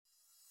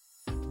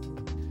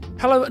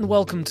Hello and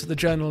welcome to the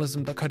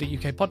journalism.co.uk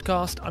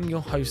podcast. I'm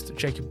your host,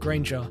 Jacob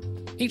Granger.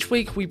 Each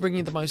week we bring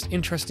you the most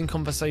interesting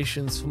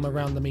conversations from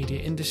around the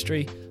media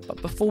industry, but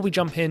before we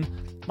jump in,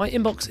 my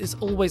inbox is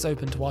always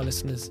open to our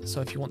listeners, so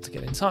if you want to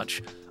get in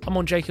touch, I'm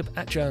on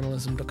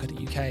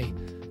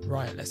jacob@journalism.co.uk.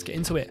 Right, let's get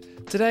into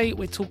it. Today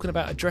we're talking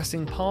about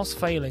addressing past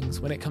failings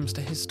when it comes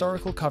to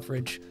historical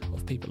coverage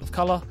of people of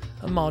colour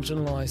and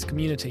marginalised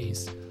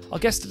communities. Our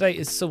guest today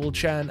is Sewell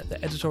Chan,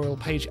 the editorial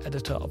page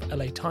editor of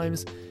LA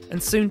Times,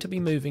 and soon to be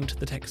moving to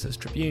the Texas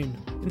Tribune.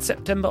 In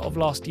September of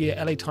last year,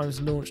 LA Times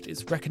launched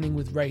its Reckoning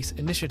with Race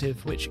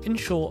initiative, which, in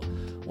short,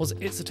 was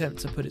its attempt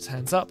to put its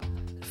hands up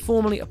and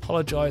formally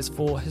apologise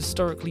for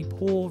historically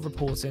poor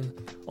reporting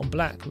on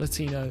Black,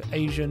 Latino,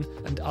 Asian,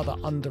 and other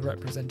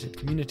underrepresented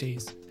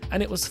communities.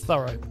 And it was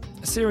thorough.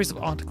 A series of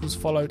articles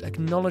followed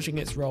acknowledging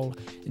its role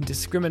in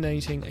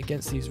discriminating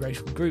against these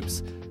racial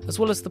groups, as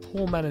well as the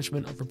poor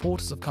management of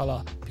reporters of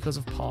colour because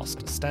of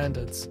past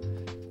standards.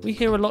 We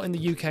hear a lot in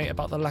the UK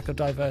about the lack of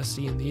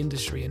diversity in the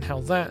industry and how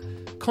that,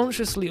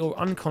 consciously or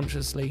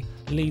unconsciously,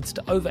 leads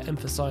to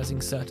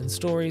overemphasising certain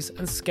stories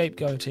and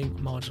scapegoating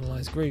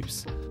marginalised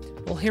groups.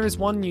 Well, here is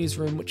one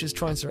newsroom which is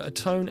trying to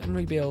atone and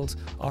rebuild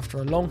after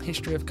a long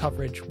history of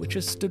coverage which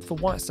has stood for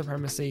white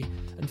supremacy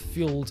and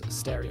fueled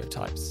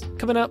stereotypes.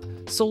 Coming up,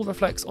 Sewell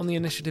reflects on the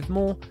initiative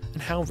more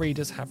and how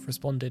readers have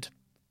responded.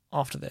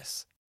 After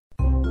this.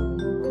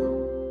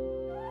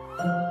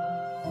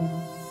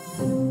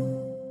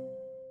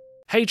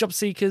 Hey job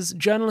seekers,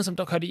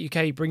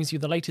 journalism.co.uk brings you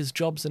the latest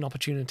jobs and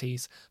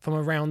opportunities from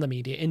around the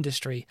media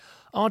industry.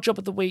 Our job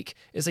of the week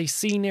is a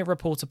senior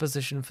reporter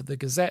position for The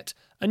Gazette,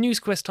 a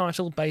news quiz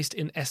title based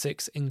in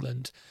Essex,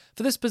 England.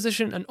 For this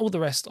position and all the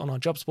rest on our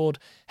jobs board,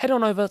 head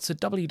on over to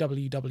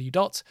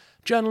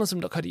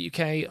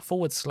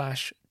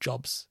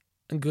www.journalism.co.uk/jobs.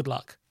 And good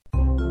luck.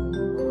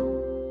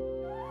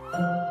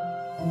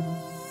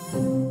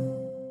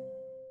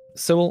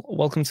 Sewell,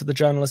 welcome to the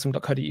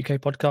journalism.co.uk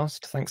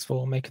podcast. Thanks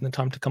for making the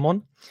time to come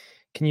on.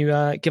 Can you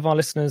give our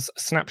listeners a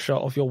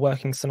snapshot of your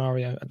working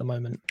scenario at the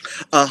moment?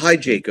 Hi,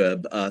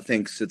 Jacob.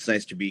 Thanks. It's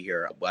nice to be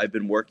here. I've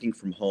been working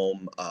from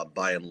home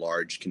by and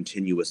large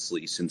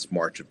continuously since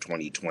March of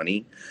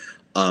 2020.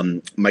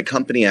 My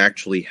company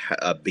actually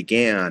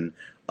began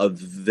a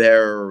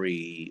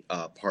very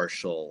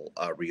partial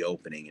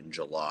reopening in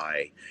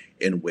July,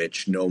 in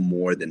which no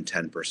more than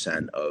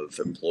 10% of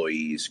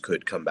employees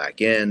could come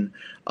back in.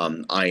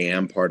 I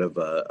am part of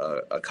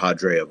a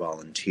cadre of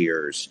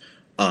volunteers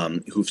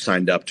who've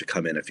signed up to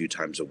come in a few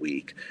times a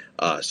week.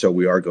 So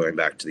we are going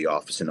back to the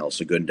office in El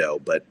Segundo,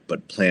 but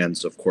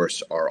plans, of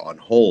course, are on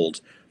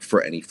hold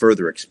for any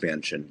further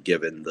expansion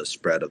given the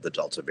spread of the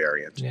Delta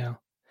variant. Yeah.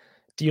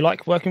 Do you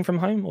like working from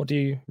home, or do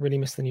you really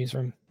miss the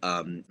newsroom?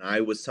 I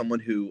was someone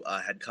who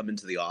had come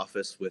into the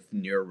office with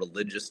near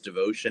religious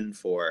devotion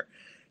for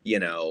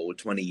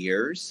 20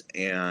 years,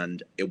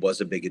 and it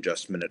was a big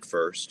adjustment at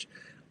first.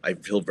 I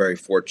feel very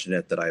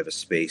fortunate that I have a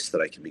space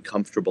that I can be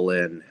comfortable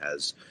in,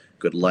 has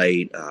good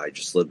light. I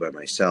just live by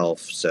myself,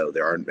 so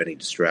there aren't many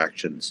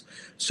distractions.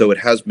 So it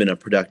has been a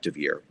productive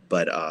year,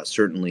 but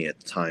certainly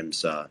at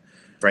times,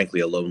 frankly,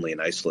 a lonely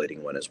and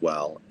isolating one as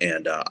well.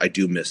 And I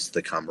do miss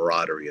the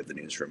camaraderie of the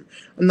newsroom.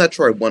 I'm not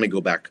sure I want to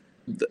go back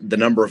the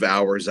number of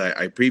hours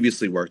I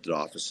previously worked at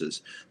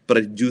offices, but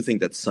I do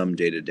think that some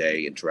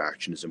day-to-day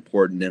interaction is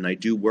important. And I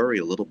do worry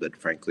a little bit,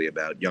 frankly,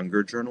 about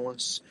younger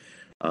journalists,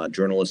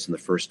 journalists in the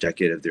first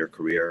decade of their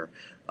career.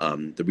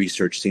 The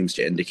research seems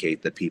to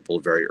indicate that people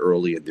very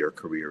early in their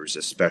careers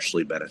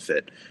especially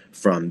benefit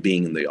from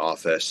being in the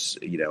office.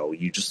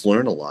 You just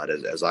learn a lot,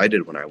 as I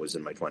did when I was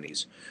in my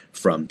 20s,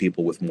 from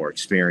people with more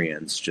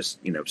experience, just,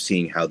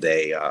 seeing how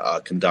they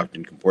conduct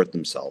and comport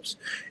themselves.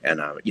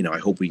 And, I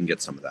hope we can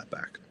get some of that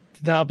back.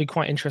 That'll be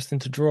quite interesting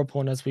to draw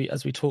upon as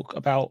we talk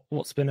about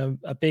what's been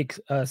a big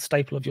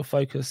staple of your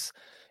focus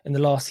in the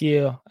last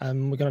year.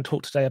 We're going to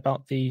talk today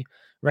about the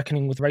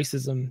Reckoning with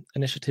Racism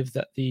initiative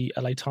that the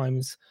LA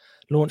Times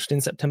launched in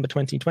September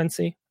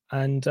 2020.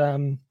 And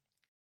I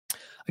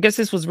guess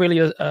this was really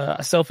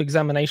a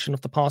self-examination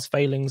of the past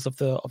failings of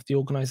the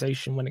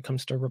organization when it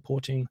comes to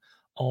reporting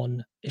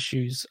on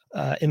issues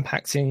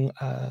impacting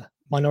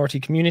minority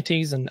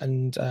communities.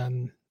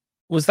 And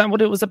was that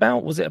what it was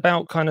about? Was it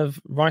about kind of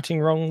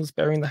righting wrongs,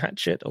 burying the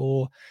hatchet,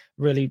 or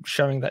really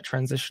showing that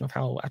transition of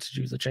how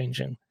attitudes are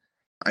changing?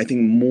 I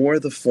think more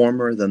the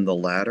former than the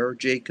latter,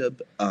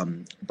 Jacob,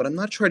 but I'm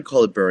not sure I'd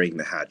call it burying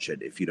the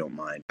hatchet, if you don't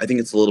mind. I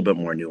think it's a little bit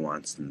more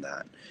nuanced than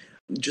that.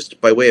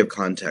 Just by way of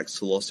context,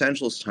 the Los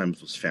Angeles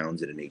Times was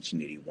founded in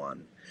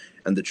 1881,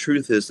 and the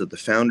truth is that the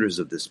founders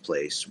of this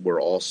place were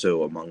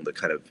also among the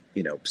kind of,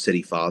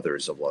 city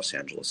fathers of Los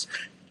Angeles.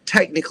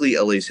 Technically,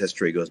 LA's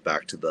history goes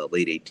back to the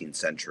late 18th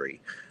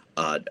century,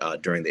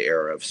 during the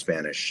era of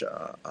Spanish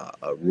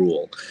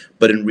rule.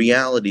 But in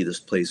reality, this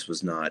place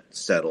was not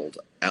settled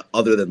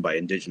other than by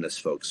indigenous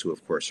folks, who,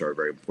 of course, are a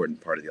very important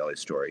part of the LA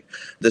story.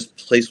 This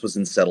place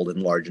wasn't settled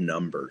in large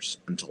numbers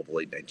until the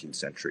late 19th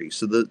century.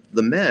 So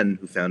the men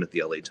who founded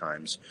the LA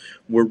Times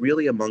were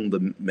really among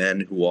the men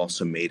who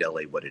also made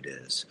LA what it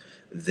is.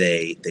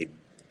 They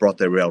brought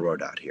the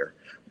railroad out here.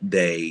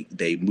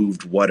 They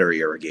moved water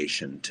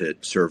irrigation to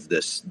serve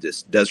this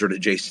desert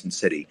adjacent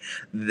city.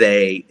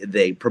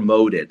 They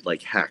promoted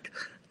like heck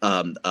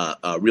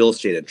real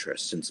estate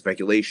interests and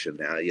speculation.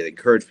 They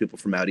encouraged people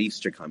from out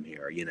east to come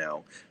here.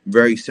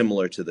 Very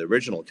similar to the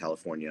original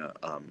California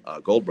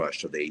gold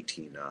rush of the late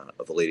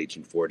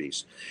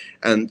 1840s.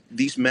 And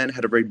these men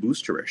had a very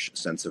boosterish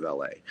sense of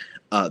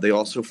LA. They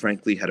also,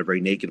 frankly, had a very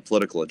naked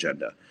political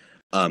agenda.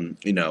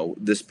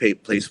 This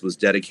place was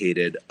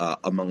dedicated,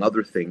 among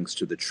other things,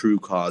 to the true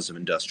cause of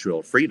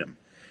industrial freedom,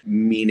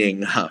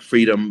 meaning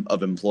freedom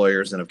of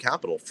employers and of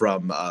capital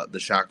from the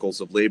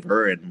shackles of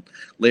labor and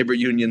labor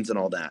unions and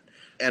all that.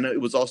 And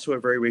it was also a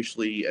very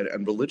racially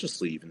and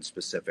religiously even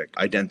specific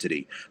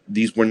identity.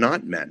 These were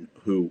not men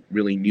who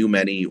really knew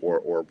many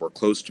or were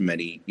close to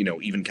many,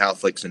 even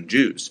Catholics and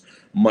Jews,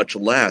 much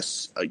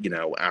less,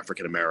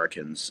 African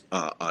Americans,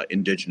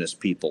 indigenous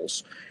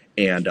peoples,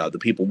 and the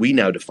people we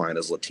now define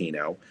as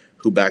Latino,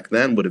 who back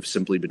then would have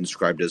simply been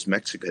described as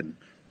Mexican,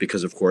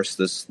 because, of course,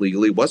 this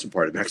legally wasn't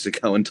part of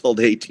Mexico until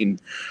the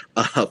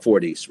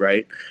 1840s,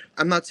 right?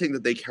 I'm not saying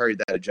that they carried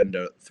that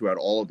agenda throughout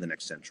all of the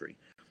next century,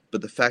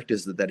 but the fact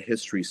is that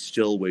history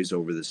still weighs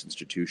over this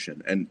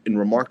institution, and in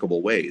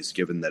remarkable ways,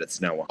 given that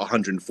it's now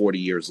 140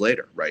 years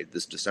later, right,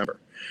 this December.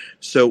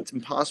 So it's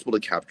impossible to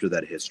capture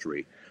that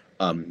history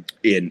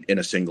in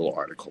a single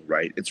article,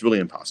 right? It's really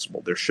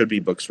impossible. There should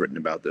be books written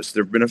about this.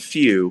 There have been a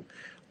few.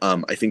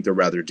 I think they're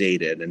rather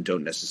dated and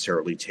don't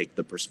necessarily take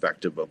the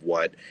perspective of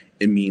what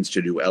it means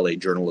to do LA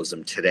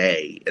journalism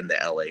today in the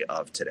LA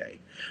of today.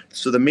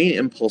 So the main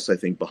impulse, I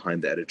think,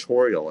 behind the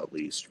editorial, at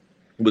least,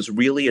 was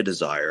really a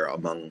desire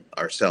among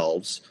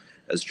ourselves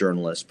as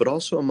journalists, but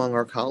also among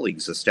our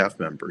colleagues as staff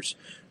members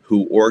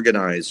who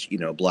organized,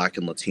 Black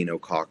and Latino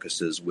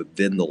caucuses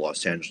within the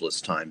Los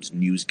Angeles Times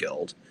News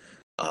Guild,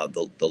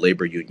 the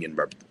labor union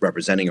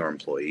representing our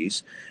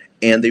employees.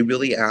 And they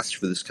really asked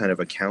for this kind of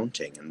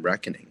accounting and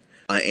reckoning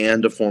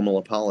and a formal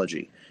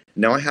apology.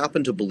 Now, I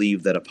happen to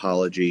believe that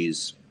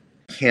apologies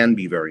can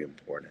be very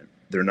important.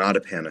 They're not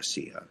a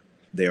panacea.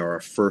 They are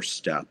a first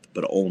step,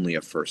 but only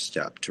a first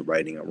step to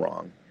righting a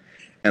wrong.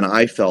 And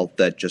I felt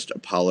that just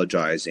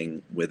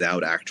apologizing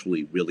without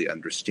actually really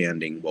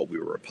understanding what we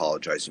were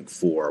apologizing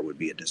for would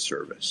be a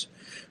disservice.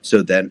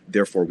 So then,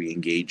 therefore, we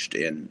engaged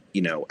in,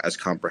 as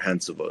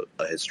comprehensive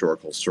a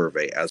historical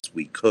survey as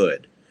we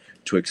could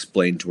to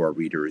explain to our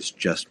readers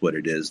just what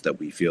it is that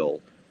we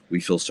feel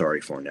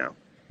sorry for now.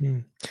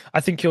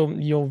 I think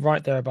you're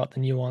right there about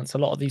the nuance. A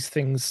lot of these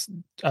things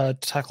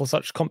tackle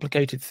such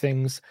complicated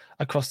things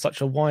across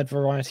such a wide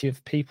variety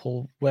of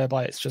people,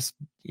 whereby it's just,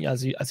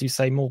 as you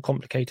say, more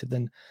complicated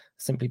than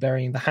simply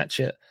burying the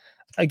hatchet.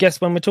 I guess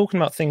when we're talking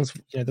about things,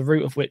 the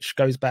root of which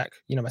goes back,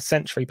 a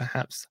century,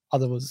 perhaps,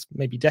 others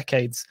maybe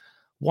decades,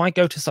 why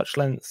go to such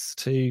lengths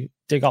to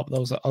dig up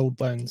those old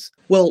bones?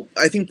 Well,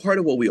 I think part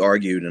of what we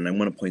argued, and I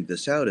want to point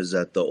this out, is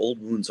that the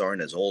old wounds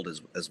aren't as old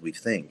as we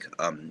think.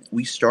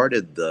 We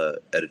started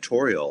the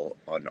editorial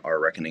on our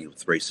reckoning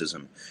with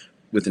racism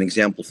with an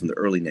example from the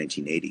early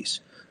 1980s,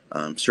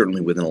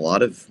 certainly within a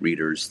lot of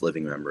readers'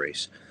 living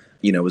memories.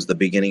 It was the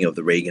beginning of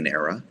the Reagan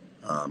era,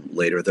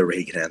 later the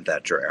Reagan and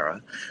Thatcher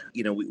era.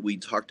 We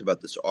talked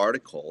about this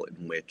article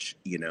in which,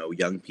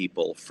 young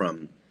people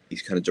from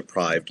these kind of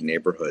deprived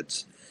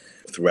neighborhoods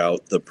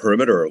throughout the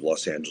perimeter of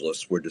Los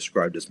Angeles were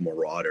described as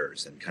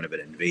marauders and kind of an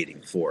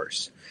invading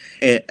force.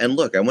 And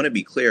look, I want to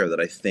be clear that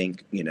I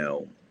think,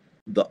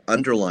 the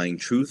underlying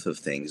truth of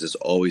things is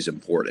always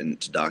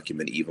important to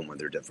document even when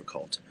they're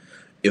difficult.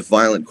 If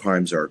violent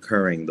crimes are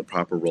occurring, the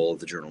proper role of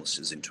the journalist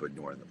isn't to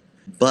ignore them.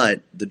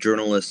 But the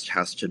journalist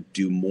has to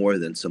do more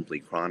than simply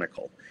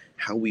chronicle.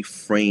 How we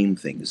frame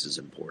things is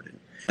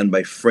important. And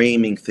by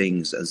framing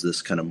things as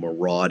this kind of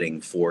marauding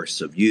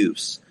force of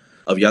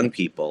young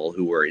people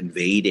who were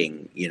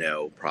invading,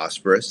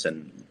 prosperous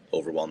and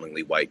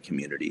overwhelmingly white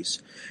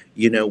communities,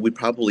 we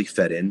probably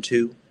fed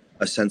into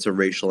a sense of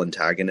racial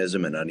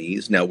antagonism and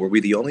unease. Now, were we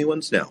the only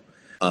ones? No.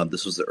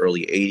 This was the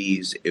early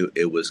 80s.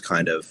 It was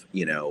kind of,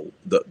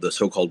 the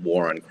so-called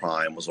war on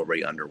crime was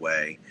already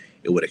underway.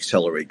 It would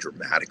accelerate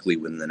dramatically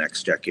within the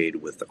next decade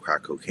with the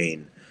crack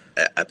cocaine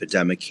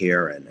epidemic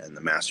here and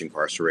the mass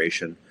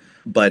incarceration.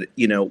 But,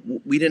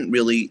 we didn't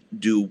really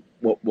do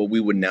what we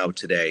would now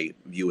today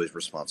view as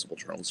responsible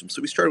journalism.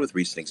 So we started with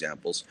recent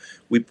examples.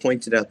 We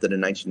pointed out that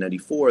in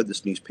 1994,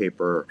 this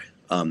newspaper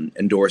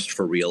endorsed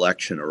for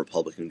re-election a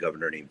Republican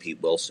governor named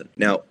Pete Wilson.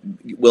 Now,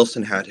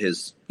 Wilson had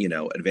his,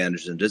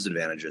 advantages and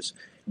disadvantages.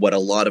 What a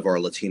lot of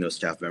our Latino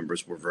staff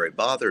members were very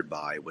bothered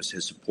by was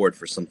his support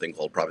for something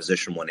called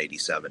Proposition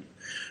 187,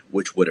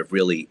 which would have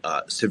really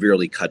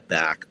severely cut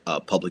back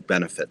public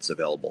benefits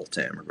available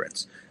to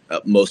immigrants.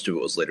 Most of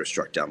it was later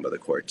struck down by the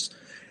courts.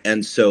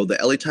 And so the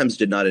LA Times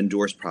did not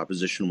endorse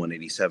Proposition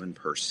 187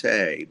 per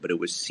se, but it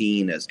was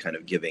seen as kind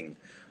of giving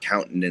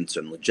countenance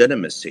and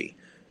legitimacy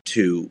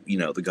to,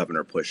 the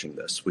governor pushing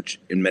this, which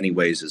in many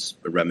ways is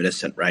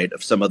reminiscent, right,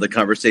 of some of the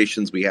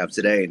conversations we have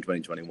today in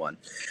 2021.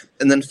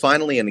 And then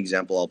finally, an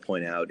example I'll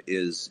point out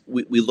is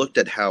we looked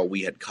at how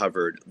we had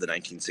covered the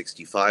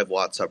 1965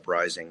 Watts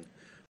Uprising,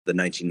 the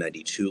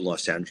 1992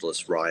 Los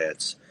Angeles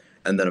riots,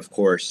 and then, of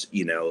course,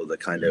 the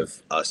kind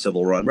of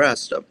civil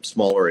unrest,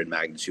 smaller in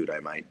magnitude, I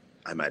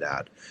might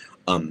add,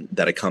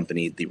 that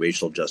accompanied the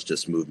racial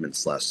justice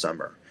movements last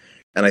summer.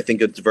 And I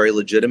think it's very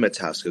legitimate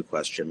to ask a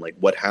question like,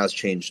 what has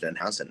changed and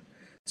hasn't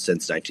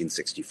since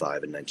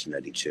 1965 and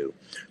 1992?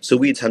 So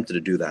we attempted to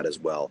do that as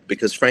well,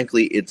 because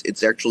frankly,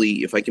 it's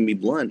actually, if I can be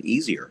blunt,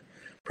 easier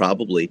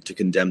probably to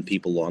condemn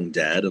people long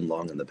dead and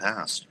long in the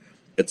past.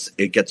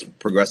 It gets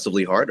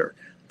progressively harder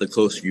the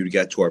closer you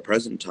get to our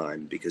present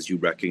time, because you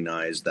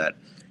recognize that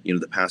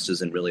the past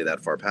isn't really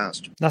that far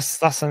past.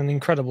 That's an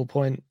incredible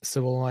point,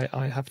 Cyril.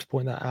 I have to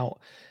point that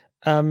out.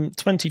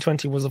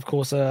 2020 was, of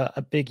course,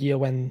 a big year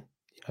when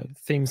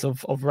themes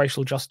of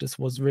racial justice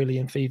was really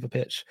in fever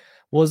pitch.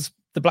 Was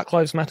the Black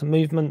Lives Matter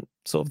movement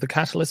sort of the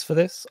catalyst for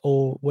this,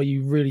 or were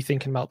you really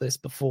thinking about this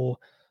before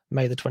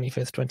May the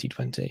 25th,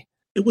 2020?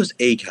 It was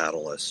a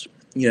catalyst.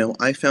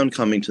 I found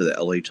coming to the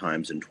LA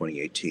Times in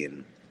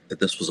 2018 that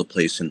this was a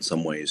place in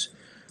some ways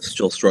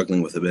still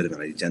struggling with a bit of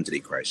an identity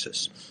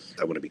crisis.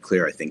 I want to be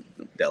clear, I think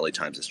the LA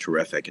Times is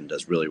terrific and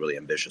does really, really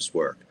ambitious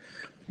work.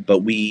 But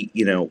we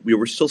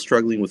were still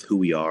struggling with who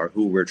we are,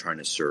 who we're trying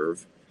to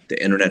serve.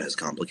 The internet has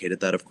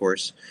complicated that, of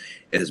course.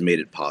 It has made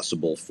it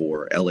possible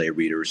for LA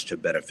readers to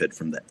benefit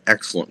from the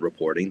excellent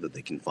reporting that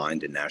they can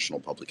find in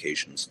national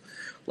publications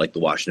like the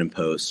Washington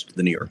Post,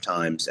 the New York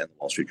Times, and the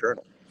Wall Street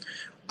Journal.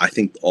 I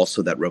think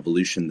also that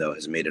revolution, though,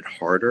 has made it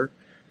harder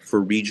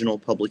for regional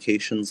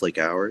publications like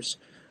ours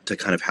to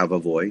kind of have a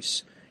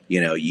voice. You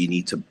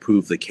need to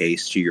prove the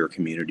case to your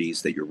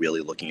communities that you're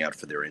really looking out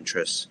for their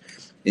interests.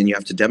 And you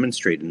have to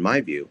demonstrate, in my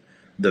view,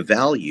 the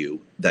value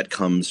that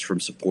comes from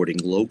supporting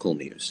local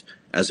news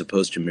as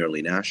opposed to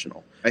merely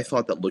national. I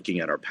thought that looking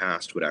at our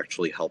past would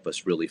actually help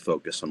us really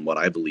focus on what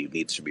I believe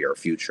needs to be our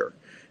future,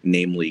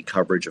 namely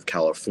coverage of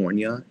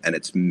California and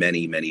its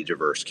many, many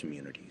diverse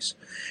communities.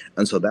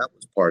 And so that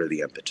was part of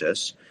the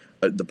impetus.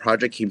 The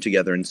project came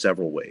together in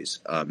several ways.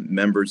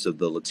 Members of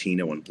the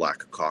Latino and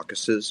Black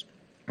caucuses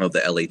of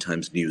the LA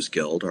Times News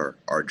Guild,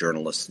 our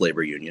journalists'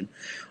 labor union,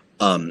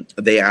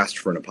 they asked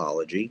for an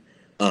apology.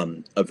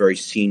 A very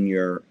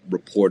senior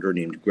reporter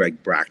named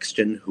Greg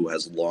Braxton, who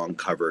has long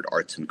covered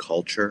arts and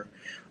culture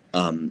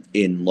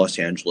in Los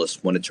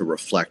Angeles, wanted to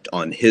reflect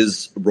on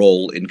his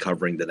role in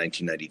covering the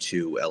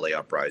 1992 LA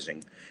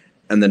uprising.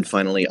 And then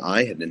finally,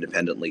 I had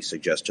independently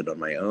suggested on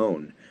my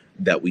own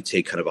that we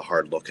take kind of a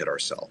hard look at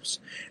ourselves.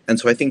 And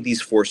so I think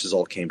these forces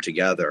all came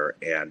together,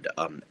 and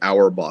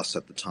our boss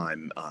at the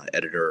time,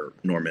 editor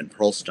Norman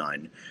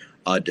Pearlstein,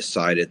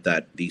 decided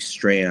that these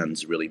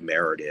strands really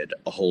merited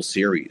a whole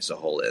series, a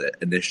whole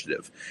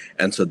initiative.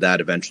 And so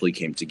that eventually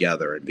came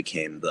together and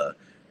became the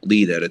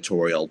lead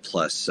editorial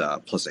plus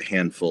a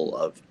handful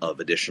of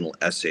additional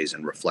essays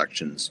and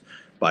reflections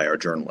by our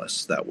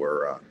journalists that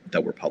were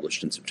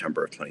published in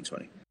September of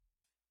 2020.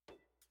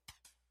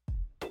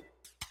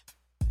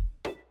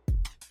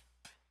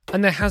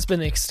 And there has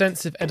been an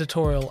extensive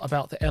editorial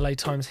about the LA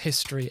Times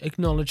history,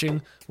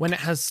 acknowledging when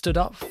it has stood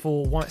up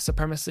for white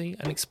supremacy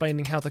and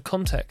explaining how the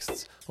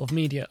contexts of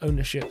media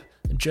ownership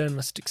and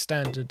journalistic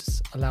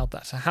standards allowed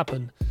that to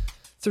happen.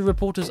 Through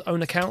reporters'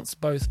 own accounts,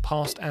 both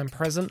past and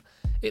present,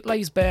 it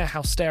lays bare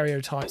how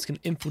stereotypes can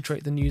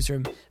infiltrate the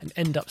newsroom and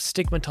end up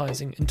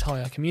stigmatizing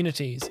entire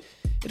communities.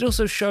 It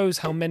also shows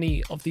how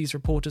many of these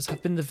reporters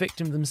have been the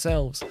victim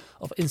themselves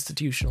of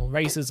institutional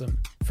racism.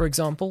 For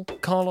example,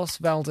 Carlos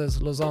Valdez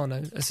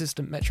Lozano,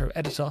 assistant Metro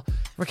editor,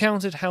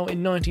 recounted how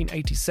in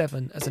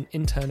 1987, as an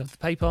intern of the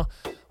paper,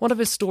 one of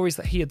his stories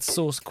that he had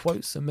sourced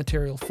quotes and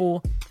material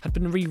for had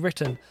been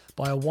rewritten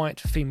by a white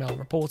female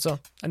reporter,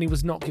 and he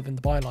was not given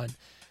the byline.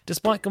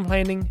 Despite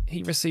complaining,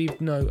 he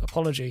received no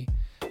apology.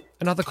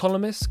 Another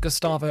columnist,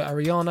 Gustavo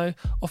Arellano,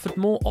 offered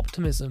more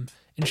optimism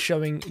in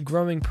showing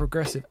growing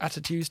progressive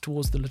attitudes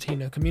towards the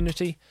Latino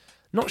community,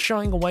 not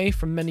shying away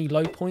from many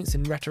low points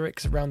in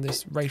rhetorics around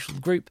this racial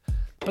group,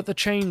 but the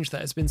change that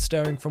has been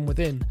stirring from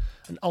within,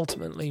 and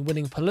ultimately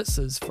winning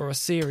Pulitzers for a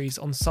series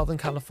on Southern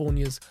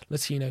California's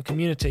Latino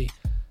community.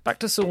 Back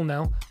to Saul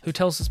now, who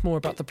tells us more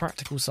about the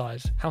practical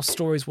side, how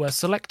stories were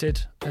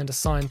selected and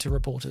assigned to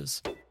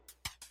reporters.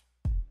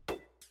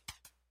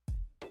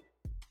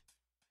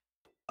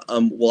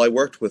 Well, I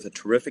worked with a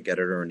terrific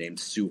editor named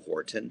Sue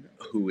Horton,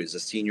 who is a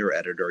senior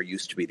editor,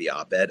 used to be the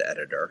op-ed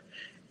editor.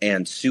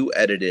 And Sue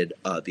edited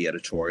the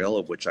editorial,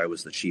 of which I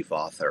was the chief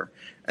author.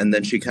 And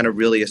then she kind of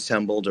really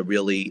assembled a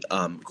really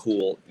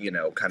cool,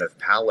 kind of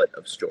palette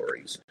of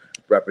stories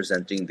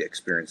representing the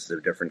experiences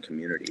of different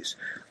communities.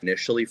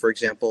 Initially, for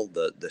example,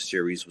 the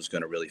series was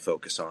going to really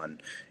focus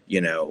on,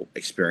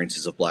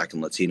 experiences of Black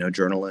and Latino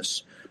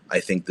journalists.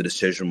 I think the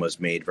decision was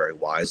made very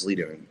wisely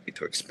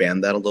to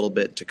expand that a little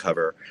bit to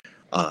cover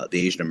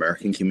the Asian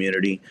American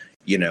community.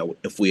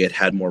 If we had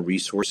had more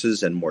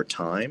resources and more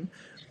time,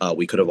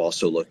 we could have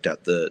also looked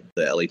at the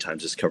LA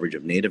Times' coverage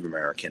of Native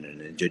American and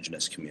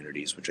Indigenous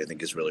communities, which I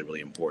think is really, really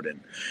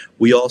important.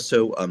 We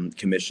also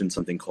commissioned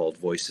something called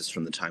Voices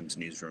from the Times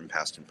Newsroom,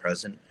 Past and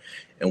Present,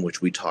 in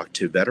which we talked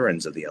to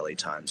veterans of the LA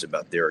Times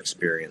about their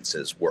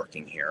experiences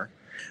working here.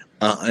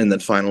 And then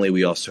finally,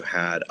 we also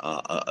had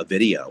a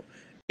video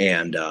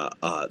and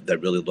that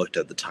really looked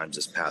at the times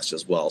as past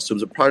as well. So it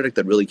was a project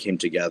that really came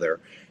together.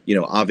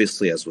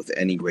 Obviously, as with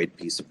any great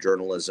piece of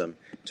journalism,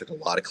 it took a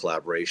lot of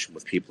collaboration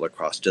with people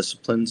across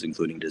disciplines,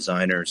 including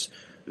designers,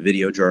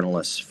 video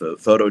journalists,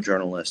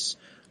 photojournalists,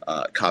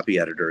 copy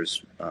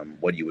editors,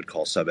 what you would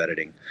call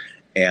sub-editing,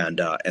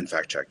 and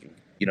fact-checking.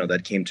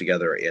 That came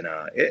together in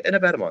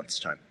about a month's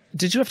time.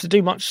 Did you have to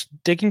do much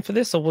digging for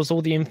this, or was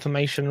all the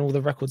information and all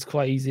the records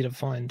quite easy to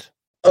find?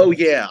 Oh,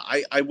 yeah.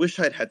 I wish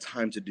I'd had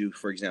time to do,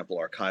 for example,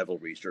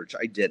 archival research.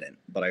 I didn't,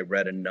 but I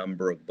read a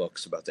number of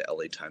books about the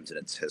LA Times and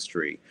its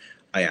history.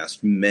 I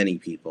asked many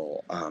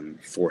people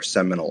for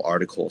seminal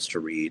articles to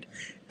read,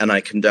 and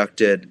I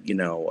conducted,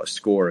 a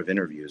score of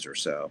interviews or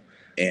so.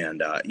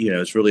 And,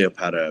 it's really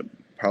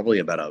probably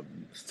about a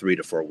 3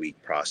 to 4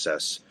 week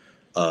process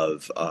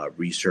of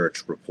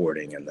research,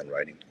 reporting, and then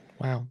writing.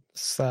 Wow,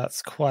 so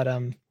that's quite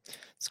the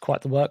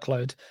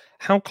workload.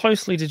 How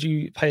closely did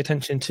you pay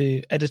attention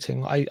to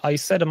editing? I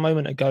said a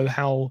moment ago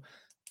how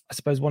I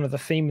suppose one of the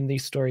theme in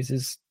these stories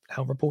is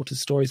how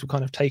reporters' stories were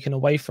kind of taken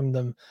away from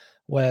them,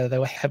 where they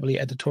were heavily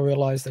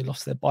editorialized, they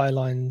lost their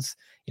bylines,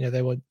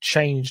 they were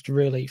changed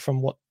really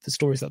from what the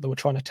stories that they were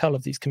trying to tell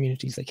of these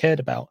communities they cared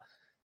about.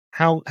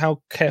 How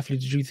carefully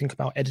did you think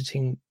about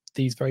editing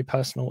these very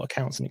personal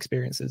accounts and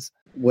experiences?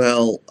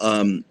 Well,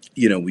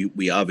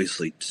 we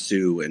obviously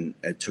Sue and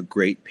took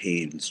great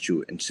pains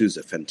and Sue's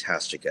a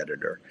fantastic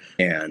editor.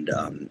 And,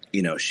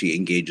 she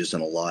engages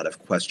in a lot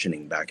of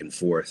questioning back and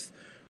forth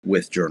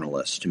with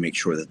journalists to make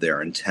sure that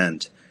their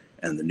intent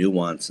and the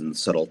nuance and the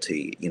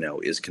subtlety,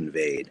 is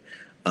conveyed.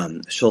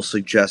 She'll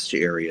suggest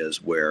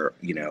areas where,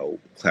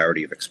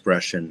 clarity of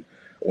expression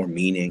or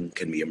meaning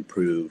can be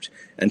improved,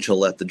 and she'll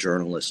let the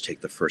journalist take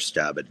the first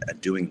stab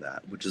at doing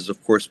that, which is,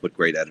 of course, what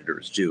great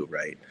editors do,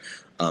 right?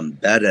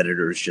 Bad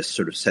editors just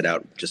sort of set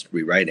out just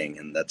rewriting,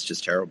 and that's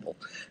just terrible,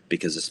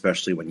 because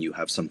especially when you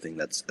have something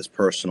that's as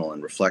personal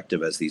and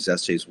reflective as these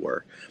essays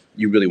were,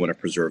 you really want to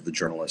preserve the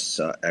journalist's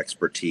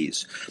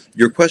expertise.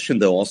 Your question,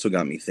 though, also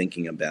got me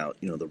thinking about,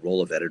 the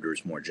role of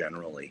editors more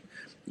generally.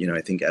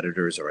 I think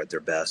editors are at their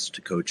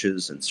best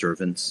coaches and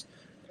servants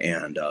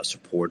and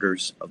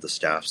supporters of the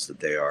staffs that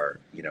they are,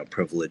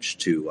 privileged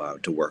to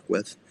work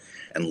with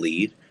and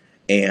lead.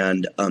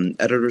 And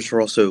editors are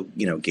also,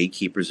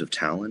 gatekeepers of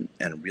talent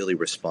and really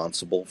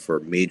responsible for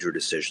major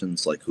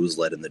decisions like who's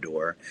let in the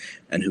door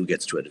and who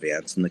gets to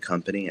advance in the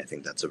company. I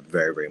think that's a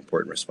very, very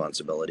important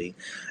responsibility.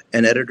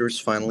 And editors,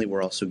 finally,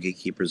 were also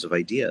gatekeepers of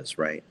ideas,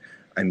 right?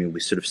 I mean, we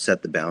sort of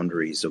set the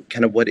boundaries of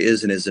kind of what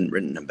is and isn't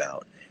written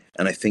about.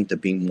 And I think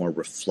that being more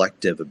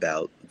reflective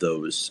about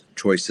those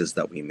choices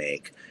that we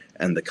make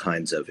and the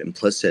kinds of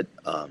implicit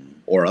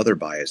or other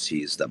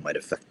biases that might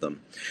affect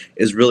them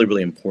is really,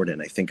 really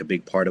important. I think a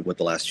big part of what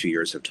the last few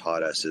years have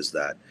taught us is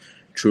that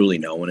truly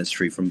no one is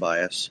free from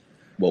bias.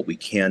 What we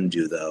can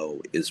do,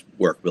 though, is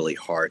work really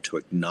hard to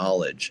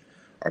acknowledge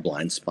our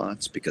blind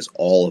spots, because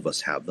all of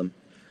us have them.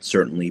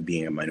 Certainly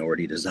being a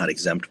minority does not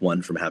exempt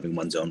one from having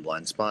one's own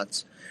blind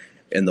spots,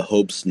 in the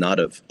hopes not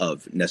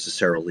of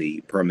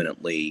necessarily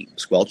permanently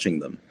squelching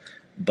them,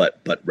 but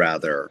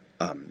rather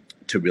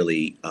to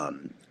really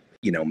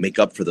make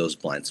up for those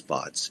blind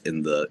spots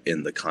in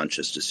the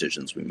conscious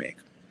decisions we make.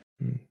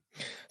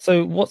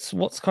 So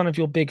what's kind of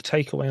your big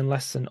takeaway and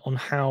lesson on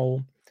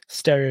how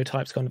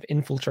stereotypes kind of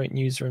infiltrate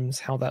newsrooms,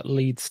 how that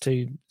leads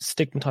to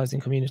stigmatizing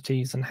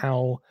communities, and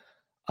how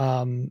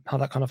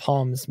that kind of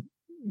harms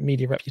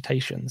media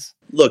reputations?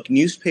 Look,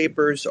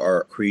 newspapers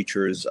are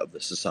creatures of the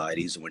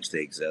societies in which they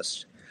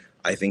exist.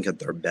 I think at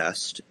their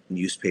best,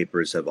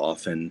 newspapers have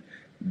often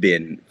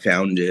been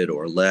founded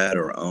or led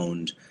or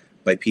owned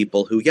by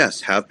people who,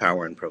 yes, have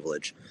power and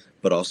privilege,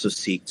 but also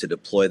seek to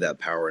deploy that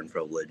power and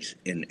privilege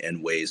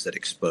in ways that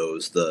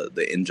expose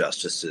the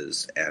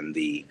injustices and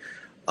the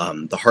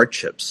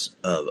hardships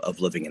of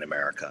living in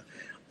America.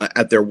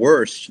 At their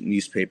worst,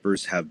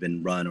 newspapers have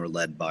been run or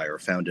led by or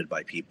founded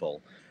by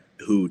people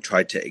who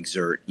tried to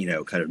exert,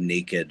 kind of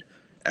naked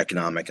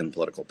economic and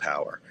political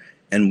power.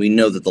 And we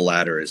know that the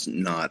latter is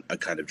not a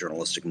kind of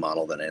journalistic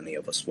model that any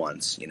of us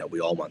wants. We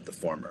all want the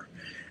former.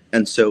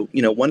 And so,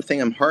 one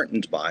thing I'm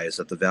heartened by is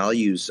that the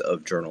values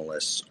of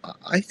journalists,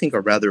 I think,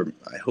 are rather,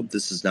 I hope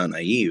this is not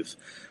naive,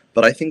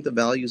 but I think the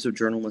values of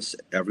journalists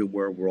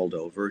everywhere world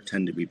over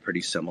tend to be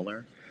pretty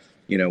similar.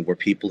 We're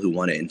people who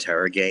want to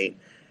interrogate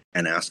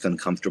and ask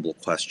uncomfortable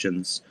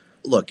questions.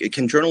 Look,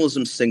 can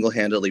journalism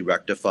single-handedly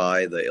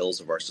rectify the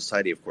ills of our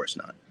society? Of course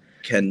not.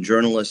 Can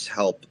journalists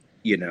help,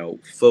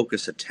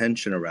 focus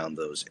attention around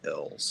those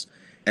ills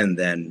and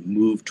then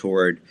move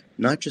toward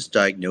not just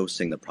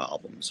diagnosing the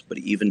problems, but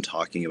even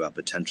talking about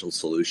potential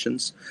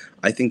solutions?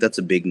 I think that's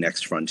a big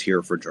next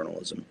frontier for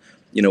journalism.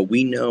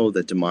 We know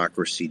that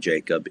democracy,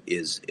 Jacob,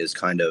 is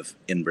kind of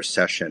in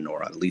recession,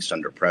 or at least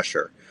under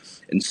pressure,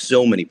 in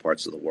so many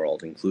parts of the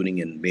world, including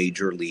in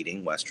major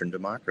leading Western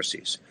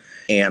democracies.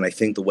 And I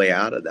think the way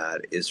out of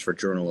that is for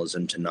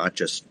journalism to not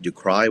just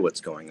decry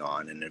what's going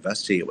on and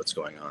investigate what's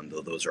going on,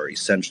 though those are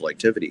essential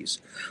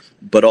activities,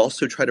 but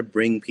also try to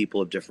bring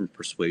people of different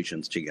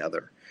persuasions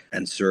together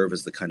and serve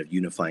as the kind of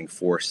unifying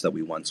force that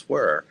we once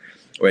were.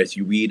 Or as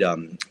you read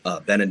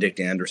Benedict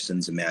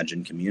Anderson's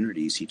Imagined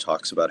Communities, he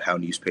talks about how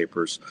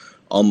newspapers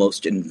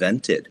almost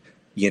invented,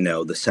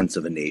 the sense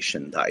of a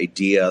nation, the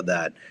idea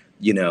that,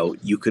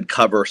 you could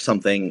cover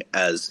something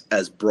as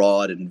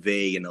broad and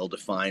vague and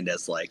ill-defined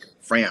as like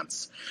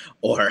France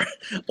or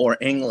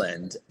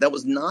England. That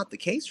was not the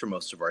case for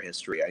most of our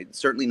history.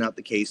 Certainly not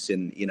the case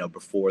in,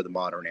 before the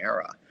modern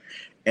era.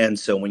 And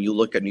so when you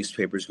look at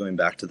newspapers going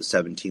back to the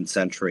 17th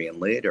century and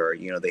later,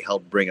 they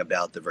helped bring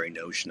about the very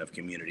notion of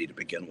community to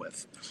begin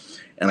with.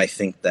 And I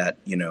think that,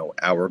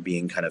 our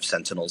being kind of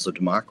sentinels of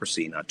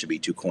democracy, not to be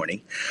too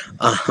corny,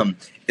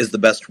 is the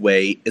best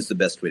way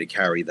to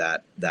carry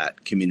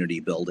that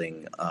community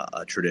building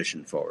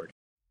tradition forward.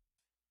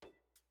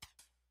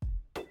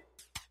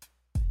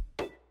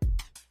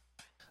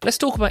 Let's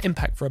talk about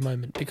impact for a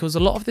moment, because a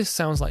lot of this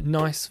sounds like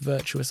nice,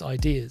 virtuous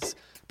ideas.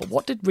 But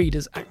what did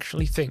readers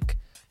actually think?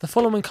 The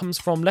following comes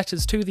from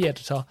letters to the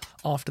editor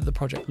after the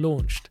project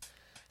launched.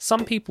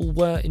 Some people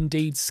were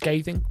indeed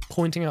scathing,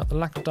 pointing out the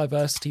lack of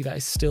diversity that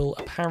is still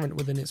apparent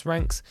within its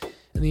ranks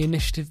and the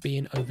initiative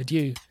being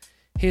overdue.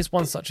 Here's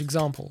one such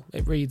example.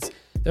 It reads,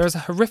 "There is a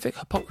horrific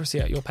hypocrisy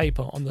at your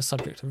paper on the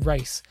subject of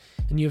race,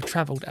 and you have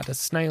travelled at a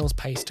snail's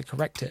pace to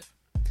correct it."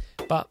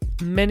 But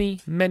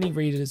many, many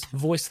readers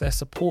voiced their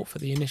support for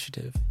the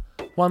initiative.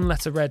 One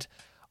letter read,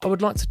 "I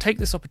would like to take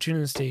this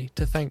opportunity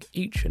to thank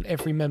each and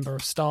every member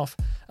of staff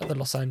at the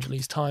Los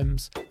Angeles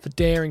Times for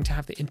daring to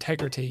have the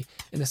integrity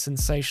in a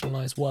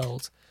sensationalized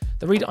world."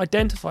 The reader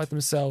identified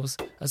themselves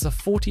as a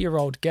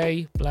 40-year-old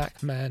gay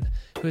black man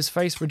who has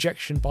faced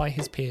rejection by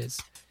his peers.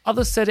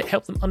 Others said it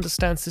helped them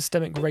understand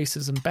systemic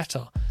racism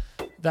better,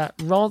 that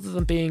rather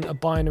than being a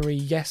binary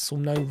yes or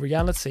no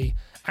reality,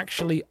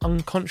 actually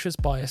unconscious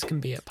bias can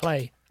be at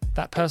play.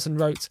 That person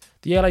wrote,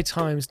 "The LA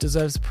Times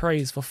deserves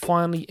praise for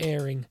finally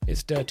airing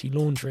its dirty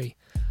laundry."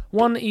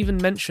 One even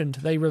mentioned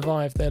they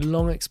revived their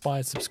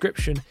long-expired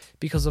subscription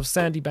because of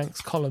Sandy Banks'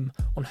 column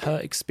on her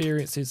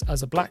experiences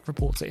as a black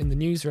reporter in the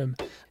newsroom.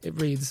 It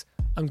reads,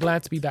 "I'm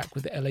glad to be back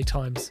with the LA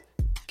Times.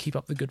 Keep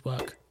up the good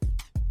work."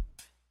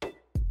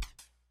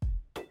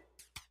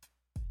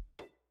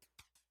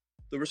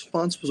 The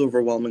response was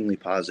overwhelmingly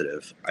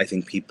positive. I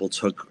think people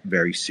took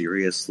very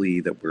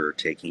seriously that we're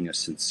taking a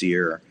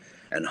sincere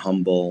and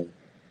humble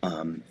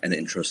and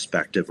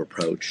introspective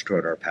approach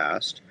toward our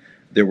past.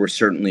 There were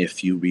certainly a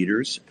few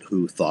readers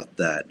who thought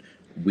that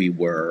we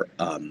were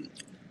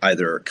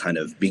either kind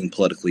of being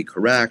politically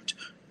correct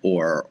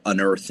or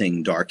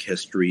unearthing dark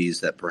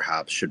histories that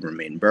perhaps should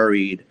remain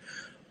buried,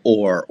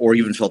 or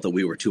even felt that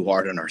we were too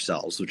hard on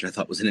ourselves, which I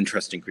thought was an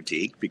interesting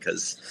critique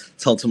because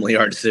it's ultimately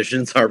our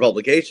decision, it's our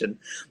publication.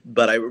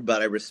 But I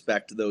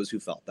respect those who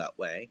felt that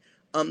way.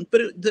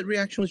 The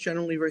reaction was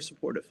generally very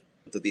supportive.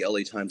 That the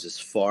LA Times is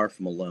far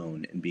from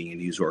alone in being a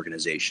news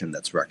organization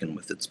that's reckoned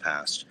with its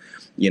past.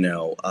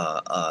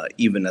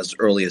 Even as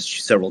early as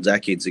several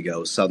decades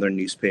ago, Southern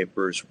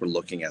newspapers were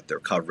looking at their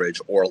coverage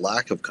or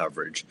lack of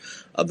coverage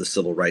of the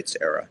civil rights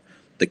era.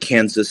 The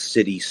Kansas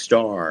City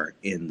Star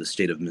in the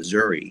state of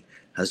Missouri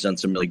has done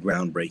some really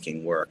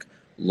groundbreaking work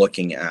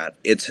looking at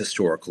its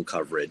historical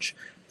coverage.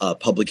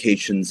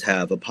 Publications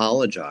have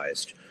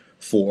apologized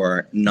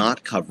for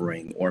not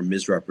covering or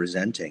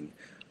misrepresenting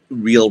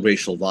real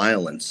racial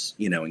violence,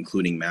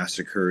 including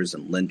massacres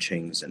and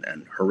lynchings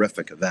and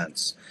horrific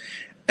events.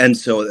 And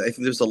so I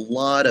think there's a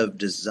lot of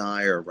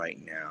desire right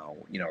now,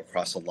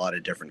 across a lot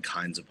of different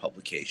kinds of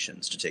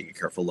publications to take a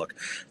careful look.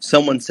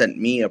 Someone sent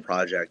me a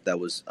project that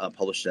was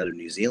published out of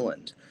New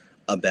Zealand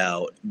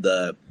about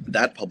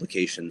that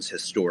publication's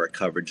historic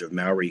coverage of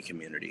Maori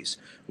communities,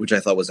 which I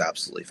thought was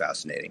absolutely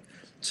fascinating.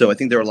 So I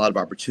think there are a lot of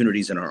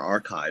opportunities in our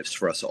archives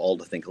for us all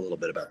to think a little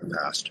bit about the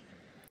past.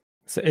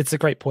 So it's a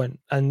great point.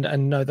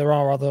 And no, there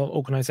are other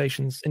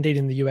organizations, indeed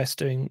in the US,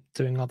 doing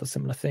other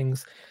similar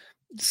things.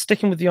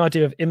 Sticking with the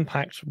idea of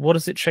impact, what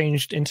has it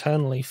changed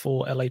internally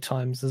for LA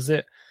Times?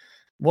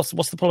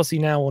 What's the policy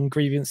now on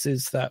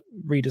grievances that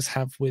readers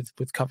have with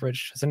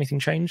coverage? Has anything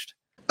changed?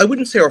 I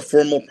wouldn't say our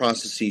formal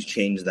processes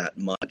change that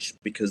much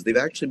because they've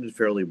actually been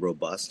fairly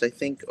robust, I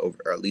think, or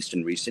at least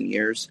in recent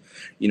years.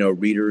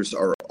 Readers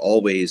are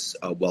always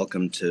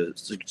welcome to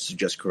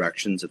suggest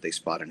corrections if they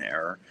spot an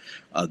error.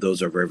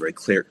 Those are very, very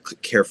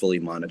carefully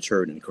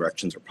monitored, and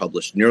corrections are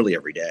published nearly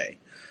every day.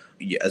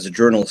 As a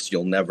journalist,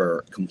 you'll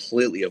never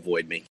completely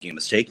avoid making a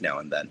mistake now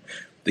and then.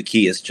 The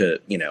key is to,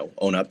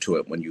 own up to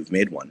it when you've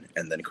made one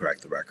and then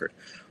correct the record.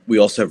 We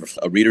also have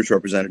a reader's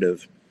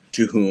representative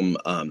to whom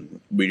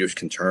readers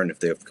can turn if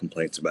they have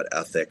complaints about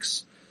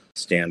ethics,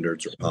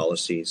 standards, or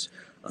policies.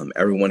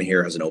 Everyone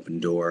here has an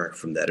open door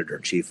from the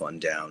editor-in-chief on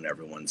down.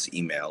 Everyone's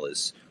email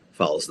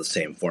follows the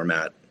same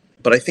format.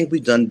 But I think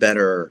we've done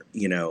better,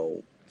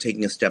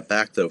 taking a step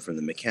back, though, from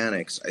the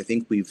mechanics.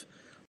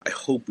 I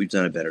hope we've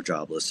done a better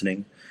job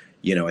listening.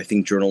 I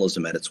think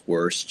journalism at its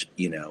worst,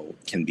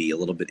 can be a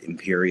little bit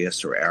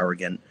imperious or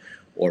arrogant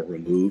or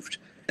removed.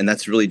 And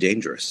that's really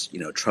dangerous.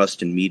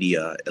 Trust in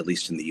media, at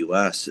least in the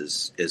U.S.,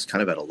 is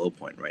kind of at a low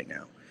point right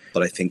now.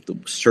 But I think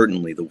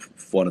certainly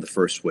one of the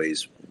first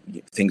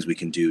things we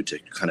can do to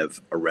kind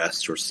of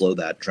arrest or slow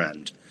that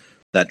trend,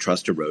 that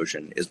trust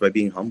erosion, is by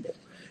being humble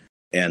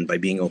and by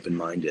being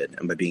open-minded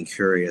and by being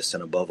curious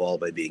and above all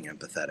by being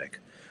empathetic,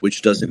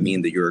 which doesn't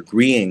mean that you're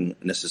agreeing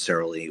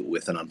necessarily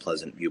with an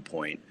unpleasant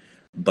viewpoint,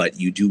 but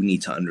you do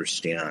need to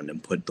understand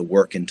and put the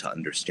work into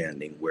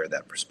understanding where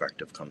that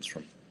perspective comes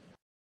from.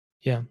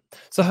 Yeah.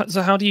 So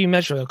how do you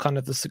measure kind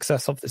of the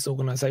success of this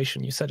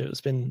organization? You said it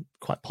has been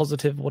quite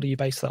positive. What do you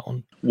base that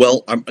on?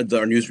 Well,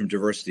 our newsroom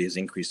diversity has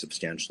increased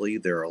substantially.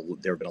 There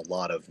have been a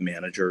lot of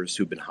managers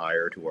who've been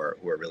hired who are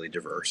really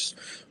diverse,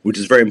 which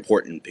is very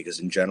important because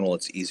in general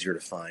it's easier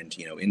to find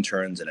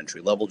interns and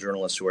entry level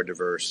journalists who are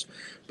diverse.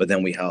 But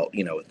then we have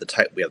we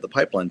have the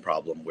pipeline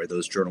problem where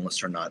those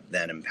journalists are not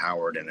then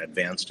empowered and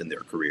advanced in their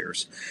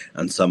careers,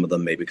 and some of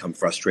them may become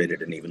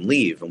frustrated and even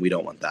leave, and we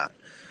don't want that.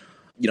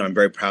 I'm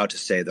very proud to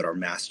say that our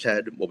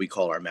masthead, what we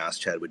call our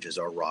masthead, which is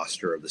our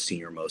roster of the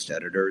senior most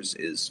editors,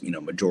 is,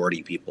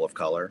 majority people of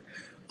color.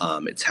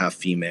 It's half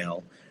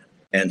female.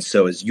 And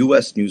so as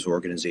U.S. news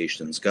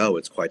organizations go,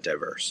 it's quite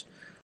diverse.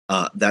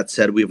 That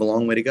said, we have a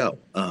long way to go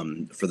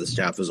for the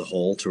staff as a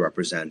whole to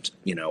represent,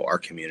 our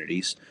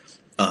communities.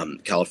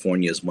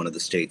 California is one of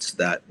the states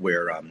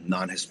where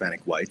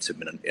non-Hispanic whites have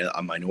been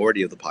a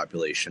minority of the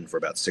population for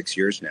about 6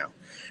 years now.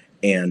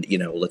 And,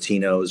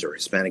 Latinos or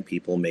Hispanic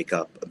people make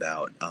up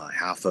about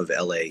half of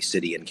LA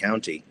city and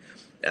county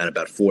and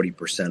about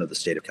 40% of the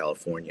state of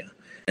California.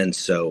 And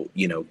so,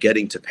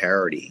 getting to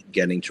parity,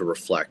 getting to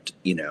reflect,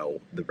 the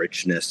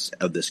richness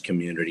of this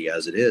community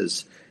as it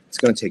is, it's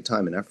going to take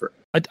time and effort.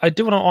 I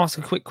do want to ask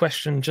a quick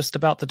question just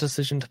about the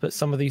decision to put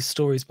some of these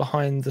stories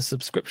behind the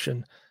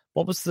subscription.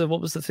 What was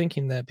the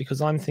thinking there?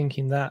 Because I'm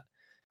thinking that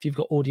if you've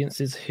got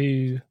audiences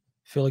who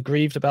feel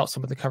aggrieved about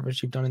some of the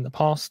coverage you've done in the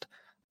past,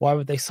 why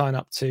would they sign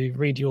up to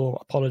read your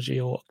apology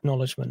or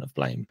acknowledgement of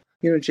blame?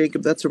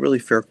 Jacob, that's a really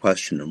fair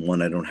question and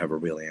one I don't have a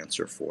real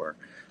answer for.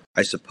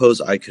 I suppose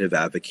I could have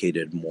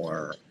advocated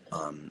more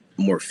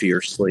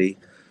fiercely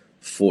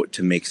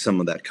to make some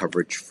of that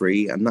coverage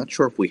free. I'm not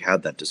sure if we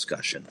had that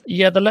discussion.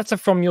 Yeah, the letter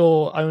from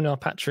your owner,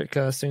 Patrick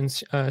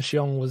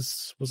Soon-Shiong,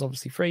 was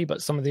obviously free,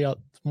 but some of the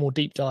more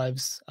deep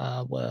dives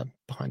were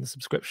behind the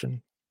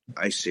subscription.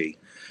 I see.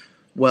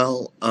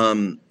 Well,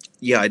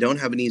 I don't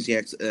have an easy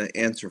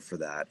answer for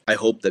that. I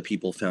hope that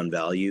people found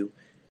value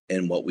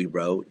in what we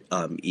wrote,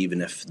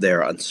 even if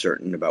they're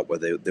uncertain about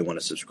whether they want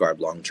to subscribe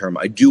long term.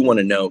 I do want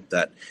to note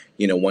that,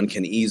 one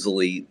can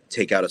easily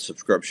take out a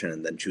subscription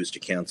and then choose to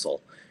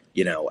cancel,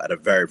 at a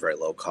very, very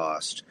low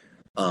cost,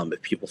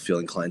 if people feel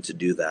inclined to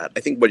do that. I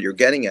think what you're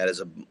getting at is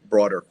a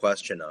broader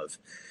question of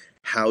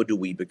how do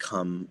we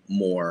become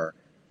more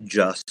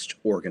just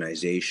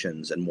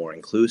organizations and more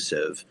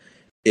inclusive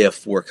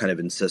if we're kind of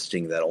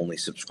insisting that only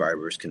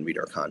subscribers can read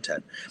our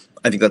content.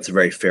 I think that's a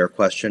very fair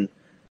question.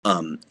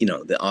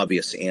 The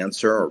obvious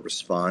answer or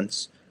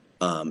response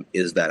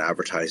is that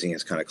advertising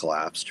has kind of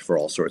collapsed for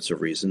all sorts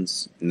of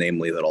reasons,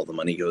 namely that all the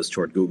money goes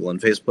toward Google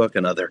and Facebook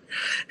and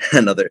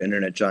other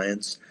internet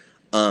giants.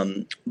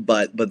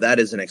 But that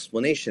is an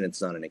explanation.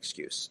 It's not an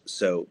excuse.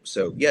 So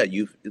yeah,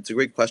 it's a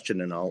great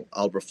question, and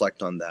I'll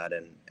reflect on that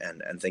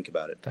and think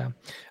about it.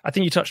 I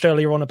think you touched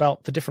earlier on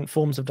about the different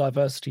forms of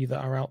diversity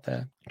that are out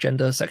there: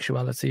 gender,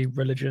 sexuality,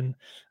 religion,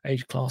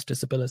 age, class,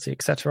 disability,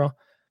 etc.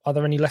 Are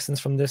there any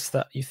lessons from this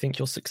that you think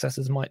your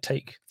successors might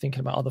take thinking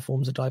about other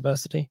forms of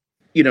diversity?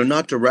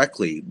 Not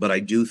directly, but I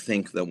do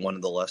think that one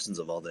of the lessons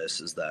of all this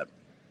is that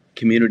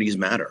communities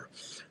matter,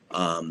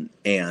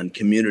 and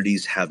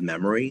communities have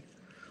memory.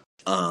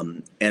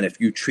 And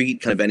if you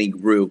treat kind of any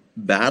group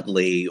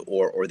badly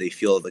or they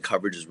feel that the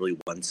coverage is really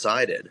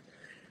one-sided,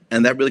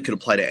 and that really could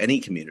apply to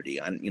any community,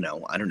 I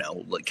don't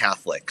know, like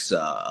Catholics,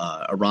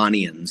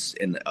 Iranians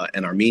and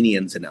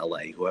Armenians in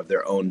LA who have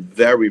their own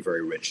very,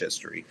 very rich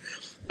history,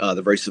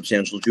 the very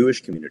substantial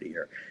Jewish community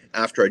here.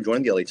 After I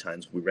joined the LA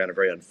Times, we ran a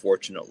very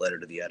unfortunate letter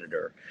to the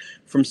editor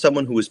from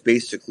someone who was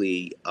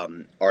basically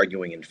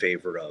arguing in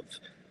favor of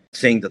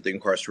saying that the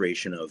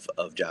incarceration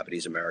of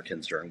Japanese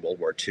Americans during World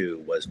War II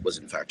was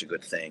in fact a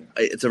good thing.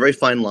 It's a very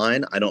fine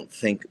line. I don't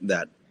think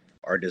that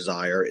our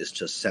desire is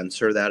to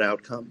censor that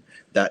outcome,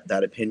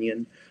 that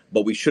opinion,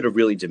 but we should have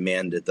really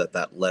demanded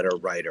that letter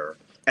writer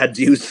had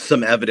used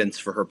some evidence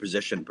for her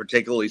position,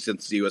 particularly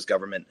since the U.S.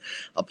 government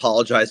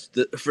apologized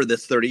for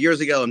this 30 years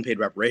ago and paid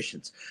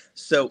reparations.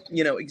 So,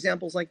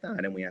 examples like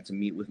that. And we had to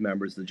meet with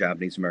members of the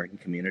Japanese American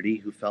community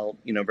who felt,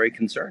 very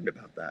concerned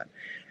about that.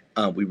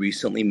 We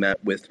recently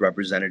met with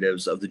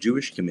representatives of the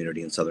Jewish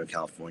community in Southern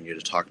California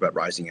to talk about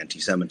rising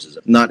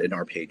anti-Semitism, not in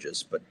our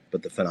pages,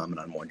 but the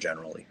phenomenon more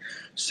generally.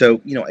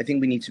 So, I think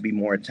we need to be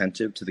more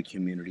attentive to the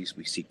communities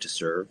we seek to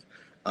serve.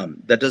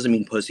 That doesn't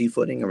mean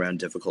pussyfooting around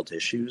difficult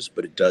issues,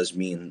 but it does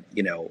mean,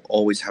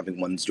 always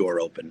having one's door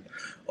open,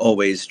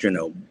 always,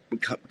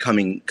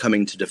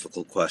 coming to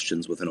difficult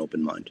questions with an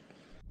open mind.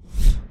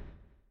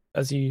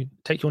 As you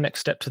take your next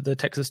step to the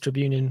Texas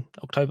Tribune in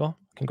October,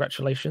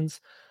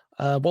 congratulations.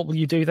 What will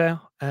you do there,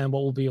 and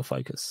what will be your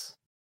focus?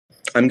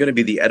 I'm going to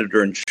be the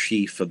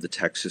editor-in-chief of the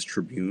Texas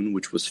Tribune,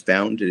 which was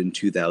founded in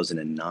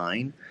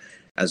 2009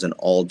 as an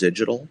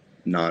all-digital,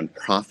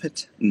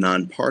 nonprofit,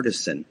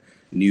 nonpartisan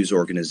news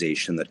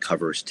organization that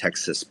covers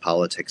Texas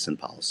politics and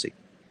policy.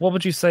 What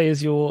would you say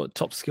is your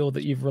top skill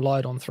that you've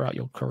relied on throughout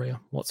your career?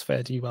 What's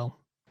fared you well?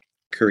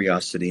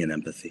 Curiosity and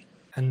empathy.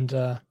 And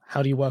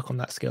how do you work on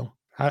that skill?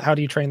 How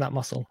do you train that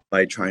muscle?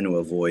 By trying to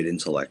avoid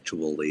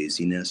intellectual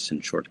laziness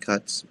and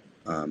shortcuts,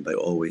 by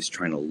always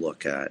trying to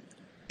look at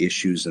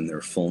issues in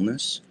their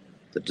fullness.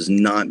 That does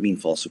not mean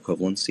false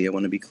equivalency, I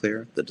want to be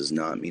clear. That does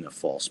not mean a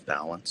false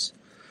balance.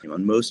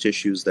 On most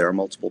issues, there are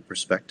multiple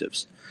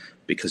perspectives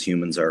because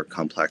humans are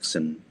complex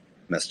and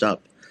messed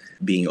up.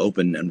 Being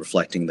open and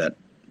reflecting that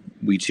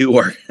we too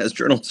are, as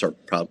journalists, are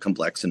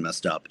complex and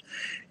messed up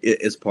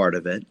is part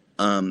of it.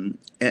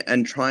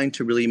 And trying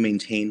to really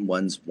maintain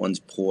one's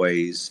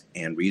poise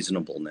and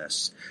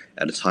reasonableness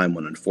at a time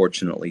when,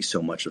 unfortunately,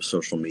 so much of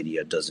social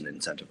media doesn't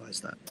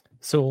incentivize that.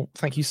 Sewell,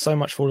 thank you so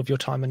much for all of your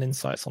time and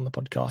insights on the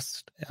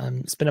podcast.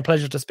 It's been a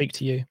pleasure to speak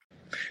to you.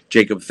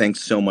 Jacob,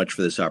 thanks so much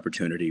for this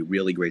opportunity.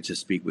 Really great to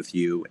speak with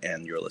you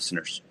and your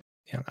listeners.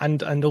 Yeah,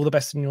 and all the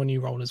best in your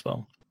new role as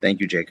well. Thank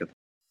you, Jacob.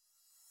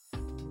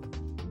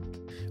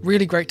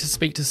 Really great to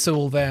speak to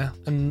Sewell there,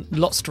 and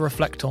lots to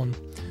reflect on.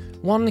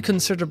 One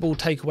considerable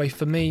takeaway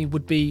for me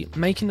would be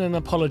making an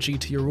apology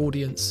to your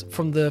audience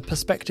from the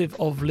perspective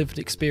of lived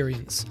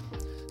experience.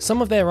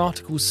 Some of their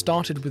articles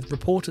started with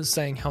reporters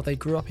saying how they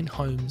grew up in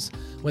homes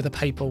where the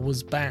paper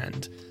was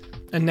banned,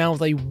 and now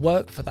they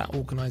work for that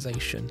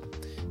organisation.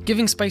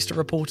 Giving space to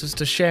reporters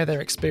to share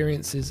their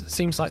experiences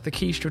seems like the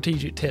key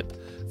strategic tip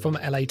from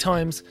LA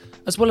Times,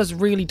 as well as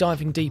really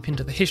diving deep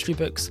into the history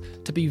books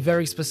to be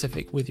very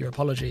specific with your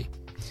apology.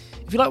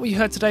 If you like what you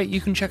heard today, you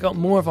can check out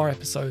more of our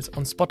episodes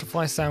on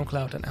Spotify,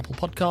 SoundCloud and Apple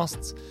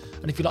Podcasts.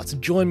 And if you'd like to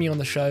join me on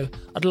the show,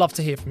 I'd love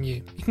to hear from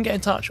you. You can get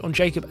in touch on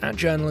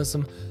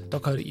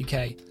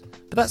jacob@journalism.co.uk.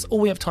 But that's all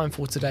we have time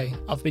for today.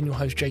 I've been your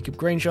host, Jacob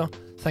Granger.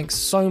 Thanks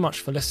so much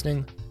for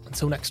listening.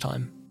 Until next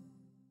time.